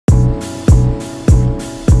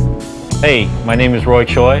Hey, my name is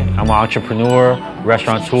Choi. I'm an entrepreneur,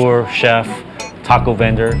 restaurateur, chef, taco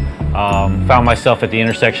vendor. Found myself at the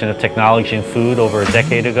intersection of technology and food over a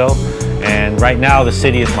decade ago. And right now the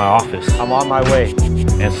city is my office. I'm on my way.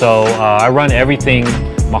 And so I run everything,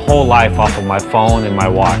 my whole life off of my phone and my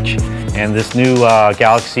watch. And this new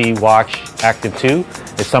Galaxy Watch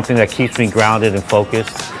Active2 is something that keeps me grounded and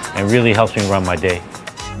focused and really helps me run my day.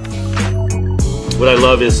 What I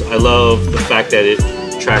love the fact that it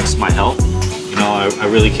tracks my health. You know, I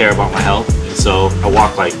really care about my health. And so I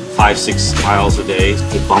walk like 5-6 miles a day.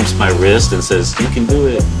 It bumps my wrist and says, you can do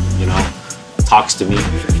it, you know, talks to me.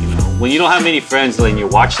 You know, when you don't have many friends and your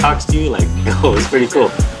watch talks to you, like, oh, it's pretty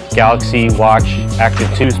cool. Galaxy Watch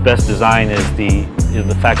Active2's best design is the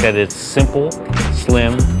fact that it's simple,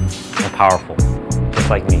 slim, and powerful,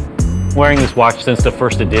 just like me. Wearing this watch since the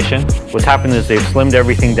first edition. What's happened is they've slimmed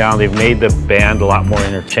everything down. They've made the band a lot more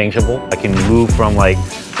interchangeable. I can move from like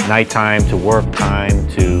nighttime to work time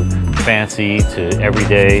to fancy to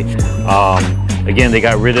everyday. Again, they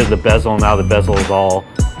got rid of the bezel. Now the bezel is all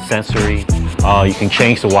sensory. You can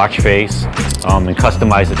change the watch face and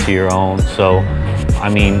customize it to your own. So, I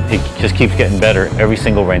mean, it just keeps getting better every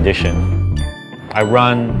single rendition. I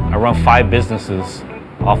run 5 businesses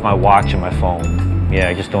off my watch and my phone. Yeah,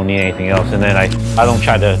 I just don't need anything else. And then I don't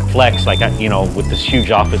try to flex like, you know, with this huge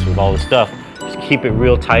office with all this stuff. Just keep it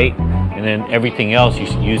real tight, and then everything else, you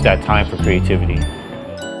use that time for creativity.